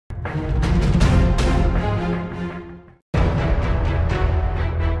Yo,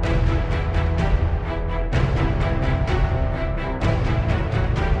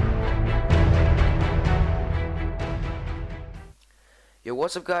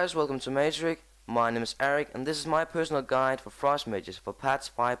 what's up guys, welcome to Magerikk. My name is Eric and this is my personal guide for Frost Mages for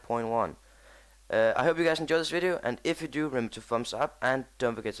patch 5.1. I hope you guys enjoy this video, and if you do, remember to thumbs up and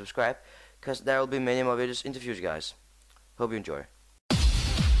don't forget to subscribe, because there will be many more videos in the future guys. Hope you enjoy.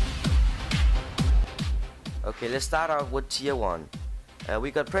 Okay, let's start out with tier 1. We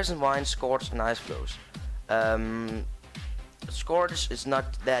got Present Wine, Scorch and Ice Flows. Scorch is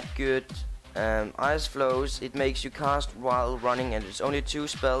not that good. Ice Flows, it makes you cast while running and it's only 2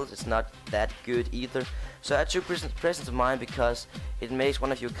 spells, it's not that good either. So I took Presence of Mind because it makes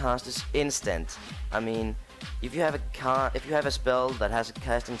one of your casters instant. I mean, if you have a spell that has a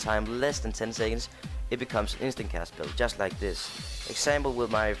casting time less than 10 seconds, it becomes an instant cast spell, just like this. Example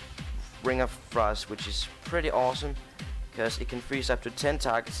with my Ring of Frost, which is pretty awesome because it can freeze up to 10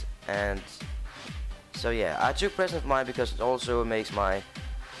 targets. And so yeah, I took Presence of Mind because it also makes my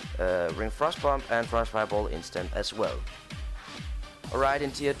Ring Frost Bomb and Frost Fireball instant as well. Alright, in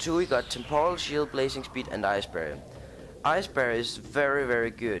tier 2 we got Temporal Shield, Blazing Speed and Ice Barrier. Ice Barrier is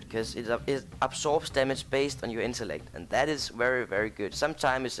very good because it absorbs damage based on your intellect, and that is very good.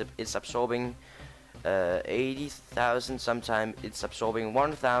 Sometimes it's absorbing 80,000, sometimes it's absorbing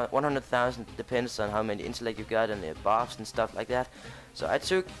 100,000, depends on how many intellect you got and the buffs and stuff like that. So I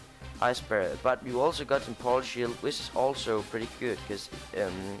took Ice Barrier, but you also got Temporal Shield, which is also pretty good because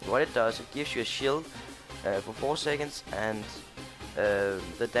what it does, it gives you a shield for 4 seconds, and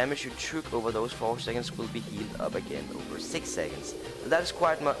the damage you took over those 4 seconds will be healed up again over 6 seconds. That's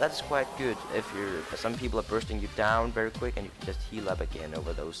quite good if some people are bursting you down very quick and you can just heal up again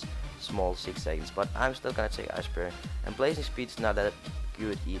over those small 6 seconds. But I'm still gonna take Ice Barrier, and Blazing Speed's not that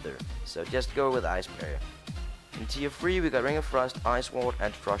good either, so just go with Ice Barrier. In tier 3 we got Ring of Frost, Ice Ward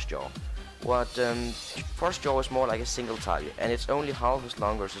and Frost Jaw. Frost Jaw is more like a single target, and it's only half as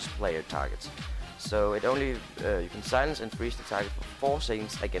long versus player targets. So it only you can silence and freeze the target for 4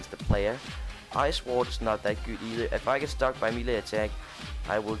 seconds against the player. Ice Ward is not that good either. If I get stuck by melee attack,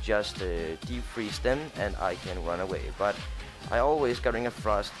 I will just deep freeze them and I can run away. But I always got Ring of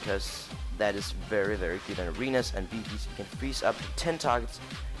Frost because that is very good in arenas and BGs. You can freeze up to 10 targets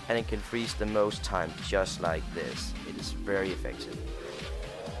and it can freeze the most time, just like this. It is very effective.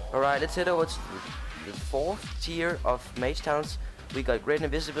 Alright, let's head over to the 4th tier of mage talents. We got Great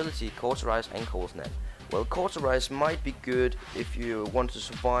Invisibility, Cauterize and Cold Snap. Well, Cauterize might be good if you want to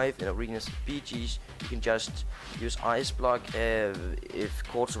survive in arenas and BGs. You can just use Ice Block if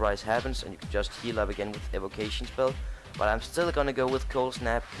Cauterize happens, and you can just heal up again with Evocation spell. But I'm still gonna go with Cold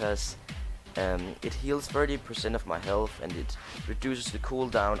Snap because it heals 30% of my health, and it reduces the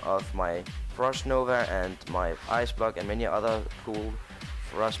cooldown of my Frost Nova and my Ice Block and many other cool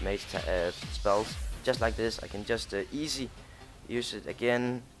Frost Mage spells. Just like this, I can just easy use it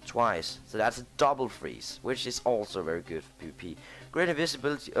again twice. So that's a double freeze, which is also very good for PvP. Great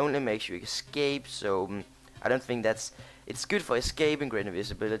Invisibility only makes you escape, so I don't think it's good for escaping Great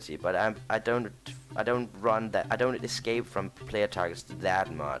Invisibility, but I don't escape from player targets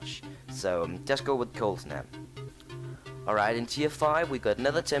that much. So just go with Cold Snap. Alright, in tier 5 we got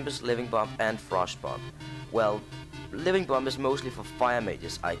Nether Tempest, Living Bomb and Frost Bomb. Well, Living Bomb is mostly for fire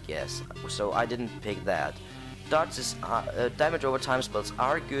mages, I guess, so I didn't pick that. Dodges, damage over time spells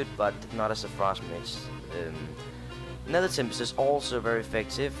are good, but not as a Frost Mage. Nether Tempest is also very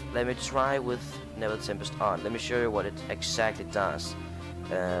effective. Let me try with Nether Tempest on. Let me show you what it exactly does.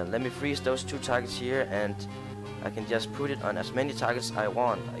 Let me freeze those 2 targets here, and I can just put it on as many targets I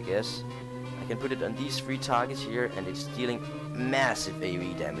want, I guess. I can put it on these 3 targets here, and it's dealing massive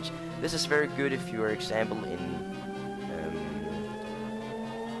AoE damage. This is very good if you are, example, in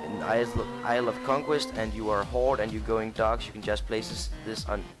Isle of Conquest and you are Horde and you're going dogs. You can just place this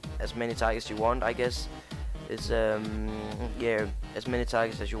on as many targets you want, I guess. It's yeah, as many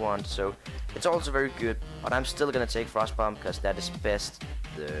targets as you want, so it's also very good. But I'm still gonna take Frost Bomb because that is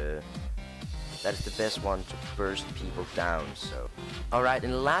the best one to burst people down. So alright,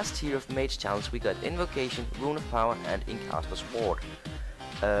 in the last tier of mage talents we got Invocation, Rune of Power and Incaster's Ward.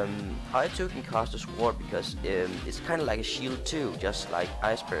 I took Incaster's Ward because it's kind of like a shield too, just like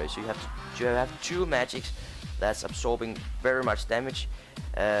Ice Barrier. So you have 2 magics that's absorbing very much damage.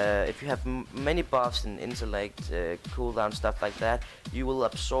 If you have many buffs and intellect, cooldown, stuff like that, you will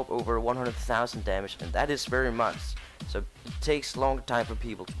absorb over 100,000 damage, and that is very much. So it takes a long time for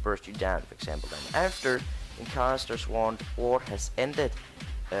people to burst you down, for example. And after Incaster's Ward has ended,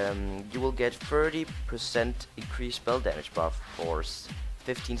 you will get 30% increased spell damage buff for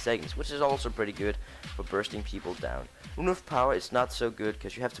 15 seconds, which is also pretty good for bursting people down. Rune of Power is not so good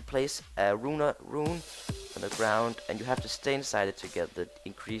because you have to place a rune on the ground and you have to stay inside it to get the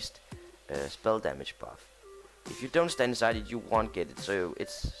increased spell damage buff. If you don't stand inside it, you won't get it. So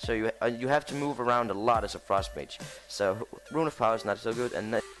you have to move around a lot as a Frost Mage. So Rune of Power is not so good.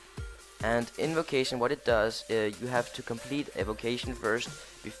 And Invocation, what it does, you have to complete Evocation first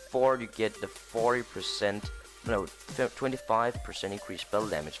before you get the 25% increased spell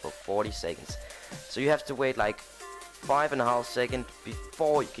damage for 40 seconds. So you have to wait like 5.5 seconds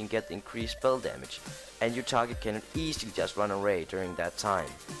before you can get the increased spell damage, and your target can easily just run away during that time.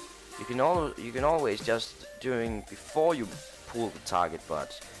 You can always just doing before you pull the target,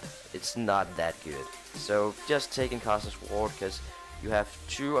 but it's not that good. So just take Caster's Ward because you have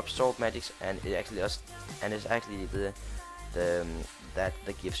 2 absorb magics, and it actually does, and it's actually that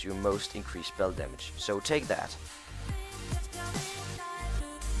gives you most increased spell damage. So take that.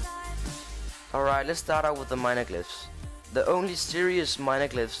 Alright, let's start out with the minor glyphs. The only serious minor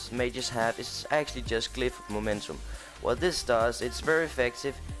glyphs mages have is actually just Glyph of Momentum. What this does, it's very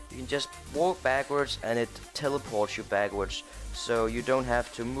effective. You can just walk backwards and it teleports you backwards, so you don't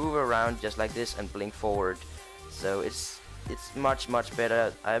have to move around just like this and blink forward. So it's much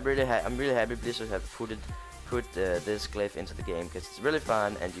better. I'm really happy Blizzard have put this glyph into the game because it's really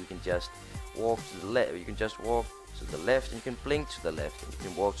fun, and you can just walk to the left. You can just walk to the left and you can blink to the left, and you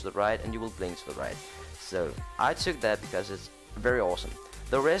can walk to the right and you will blink to the right. So I took that because it's very awesome.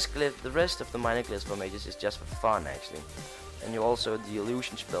 The rest of the minor glyphs for mages is just for fun actually. And you also the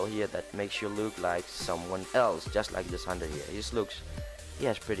illusion spell here that makes you look like someone else, just like this hunter here. He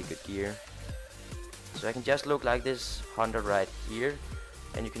has pretty good gear. So I can just look like this hunter right here,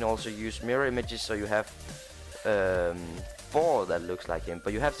 and you can also use mirror images, so you have 4 that looks like him.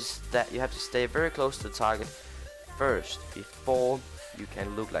 But you have to stay very close to the target first before you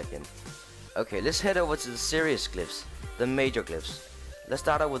can look like him. Okay, let's head over to the serious glyphs, the major glyphs. Let's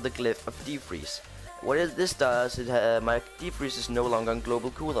start out with the glyph of Defreeze. What this does, my Defreeze is no longer on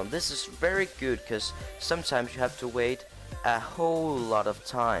global cooldown. This is very good because sometimes you have to wait a whole lot of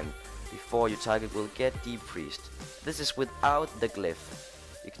time before your target will get Defreezed. This is without the glyph.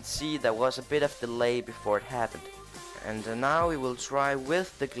 You can see there was a bit of delay before it happened. And now we will try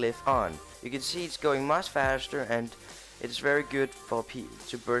with the glyph on. You can see it's going much faster, and it's very good for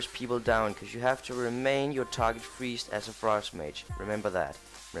to burst people down because you have to remain your target freezed as a Frost Mage. Remember that.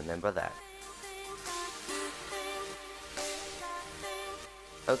 Remember that.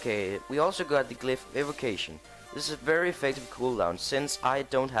 Okay, we also got the glyph of Evocation. This is a very effective cooldown. Since I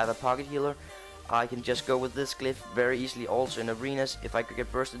don't have a pocket healer, I can just go with this glyph very easily. Also in arenas, if I could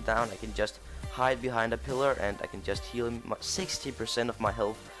get bursted down, I can just hide behind a pillar and I can just heal 60% of my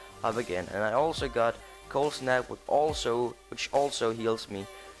health up again. And I also got Cold Snap, which also heals me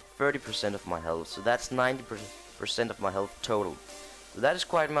 30% of my health. So that's 90% of my health total. So that is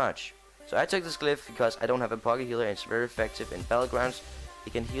quite much. So I took this glyph because I don't have a pocket healer, and it's very effective in battlegrounds.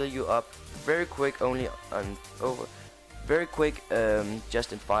 It can heal you up very quick, just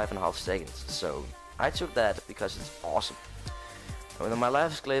in 5.5 seconds. So I took that because it's awesome. And on my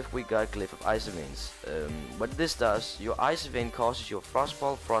last glyph, we got Glyph of Ice Veins. What this does, your Ice Vein causes your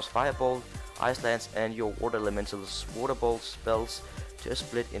Frostball, Frost Fireball, Ice Lance, and your Water Elemental's Water Ball spells to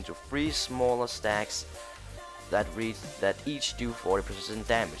split into 3 smaller stacks that each do 40%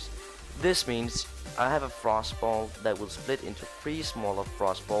 damage. This means I have a Frost Ball that will split into 3 smaller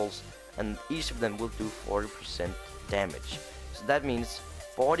Frost Balls, and each of them will do 40% damage. So that means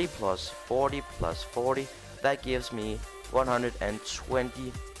 40 plus 40 plus 40, that gives me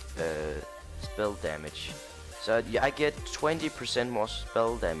 120 spell damage. So yeah, I get 20% more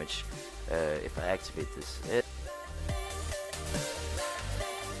spell damage if I activate this.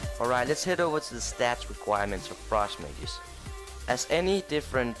 Alright, let's head over to the stats requirements of Frost Mages. As any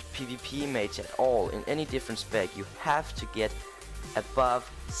different PvP mage at all, in any different spec, you have to get above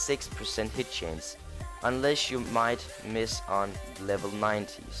 6% hit chance, unless you might miss on level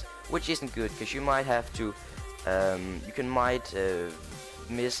 90s, which isn't good because you might have to,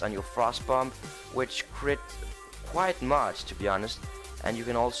 miss on your Frost Bomb, which crit quite much to be honest, and you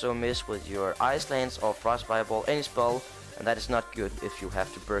can also miss with your Ice Lance or Frost Fireball, any spell, and that is not good if you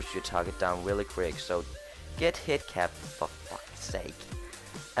have to burst your target down really quick. So get hit cap for fuck's sake.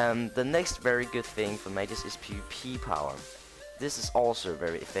 The next very good thing for mages is PvP power. This is also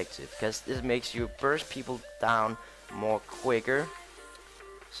very effective because this makes you burst people down more quicker.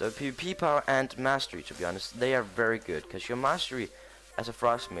 So PvP power and mastery, to be honest, they are very good because your mastery as a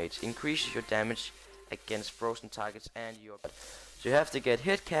Frost Mage increases your damage against frozen targets and your. So you have to get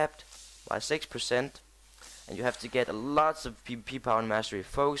hit capped by 6%, and you have to get lots of PvP power and mastery.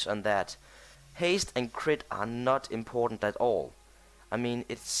 Focus on that. Haste and crit are not important at all. I mean,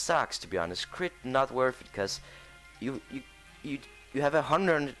 it sucks, to be honest. Crit not worth it, because you have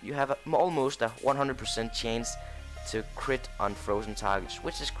almost a 100% chance to crit on frozen targets,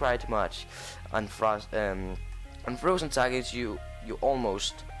 which is quite much. On frozen targets,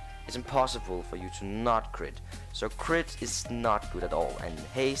 it's impossible for you to not crit. So crit is not good at all. And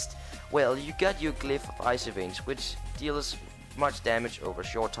haste, well, you got your glyph of Icy Veins, which deals much damage over a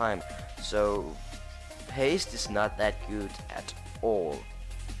short time. So haste is not that good at all.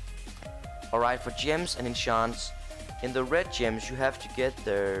 Alright, for gems and enchants, in the red gems you have to get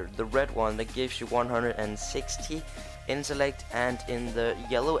the red one that gives you 160 intellect, and in the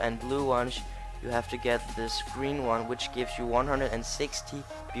yellow and blue ones you have to get this green one, which gives you 160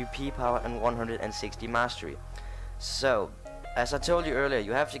 PvP power and 160 mastery. So, as I told you earlier,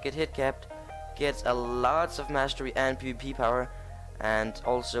 you have to get hit capped, get a lots of mastery and PvP power, and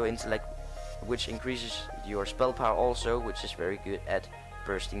also intellect, which increases your spell power also, which is very good at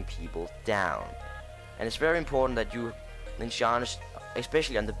bursting people down. And it's very important that you enchant,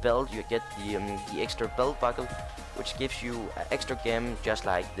 especially on the belt, you get the extra belt buckle, which gives you an extra gem just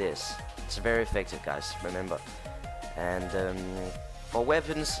like this. It's very effective, guys, remember. And for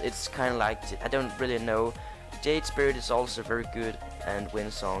weapons, it's kind of like, I don't really know. Jade Spirit is also very good, and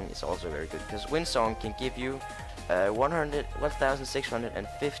Windsong is also very good, because Windsong can give you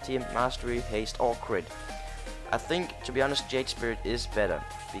 1650 mastery, haste, or crit. I think, to be honest, Jade Spirit is better,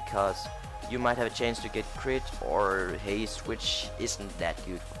 because you might have a chance to get crit or haste, which isn't that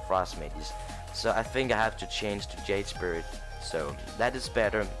good for Frost Mages. So I think I have to change to Jade Spirit. So that is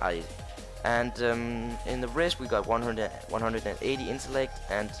better. In the rest we got 180 intellect,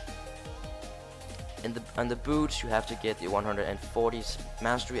 and on the boots you have to get the 140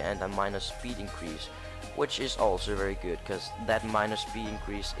 mastery and a minor speed increase, which is also very good, because that minor speed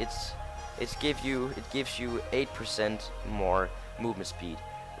increase it gives you 8% more movement speed,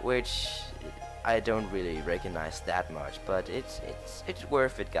 which I don't really recognize that much, but it's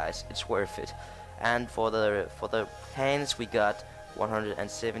worth it, guys. It's worth it. And for the hands we got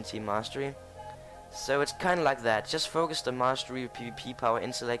 170 mastery. So it's kind of like that. Just focus the mastery, PvP power,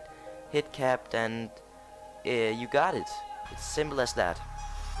 intellect, hit capped, and you got it. It's simple as that.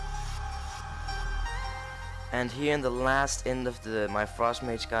 And here in the last end of my Frost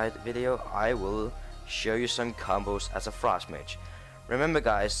Mage guide video, I will show you some combos as a Frost Mage. Remember,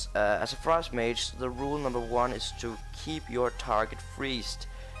 guys, as a Frost Mage, the rule number 1 is to keep your target freezed,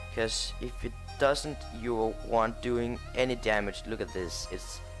 because if it doesn't, you won't doing any damage. Look at this,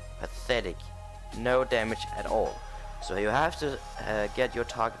 it's pathetic, no damage at all. So you have to get your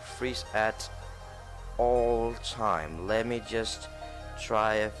target freeze at all time. Let me just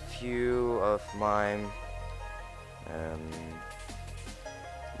try a few of my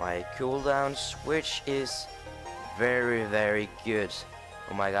cooldowns, which is very good.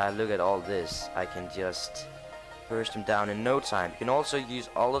 Oh my god, look at all this. I can just burst them down in no time. You can also use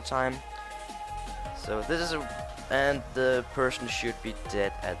all the time. So this is and the person should be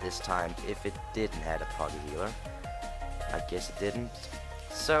dead at this time if it didn't have a pocket healer. I guess it didn't.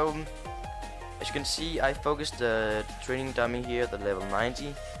 So as you can see, I focused the training dummy here, the level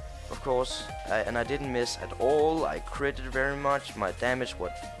 90. Of course, and I didn't miss at all. I critted very much, my damage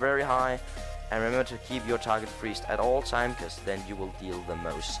was very high. And remember to keep your target freezed at all time, because then you will deal the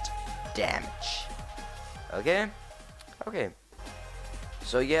most damage. Okay? Okay.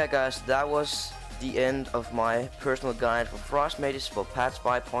 So yeah, guys, that was the end of my personal guide for Frost Mages for patch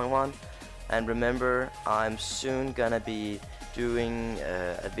 5.1. And remember, I'm soon gonna be doing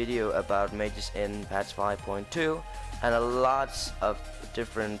a video about mages in patch 5.2, and a lots of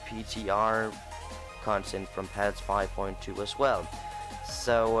different PTR content from patch 5.2 as well.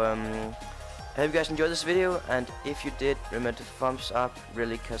 So I hope you guys enjoyed this video, and if you did, remember to thumbs up,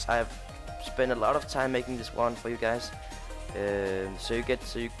 really, because I've spent a lot of time making this one for you guys. So you get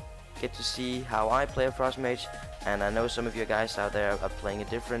to see how I play a Frost Mage, and I know some of you guys out there are playing it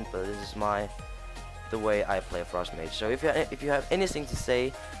different, but this is the way I play a Frost Mage. So if you have anything to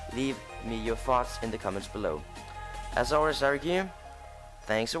say, leave me your thoughts in the comments below. As always, Magerikk here.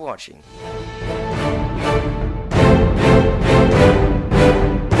 Thanks for watching.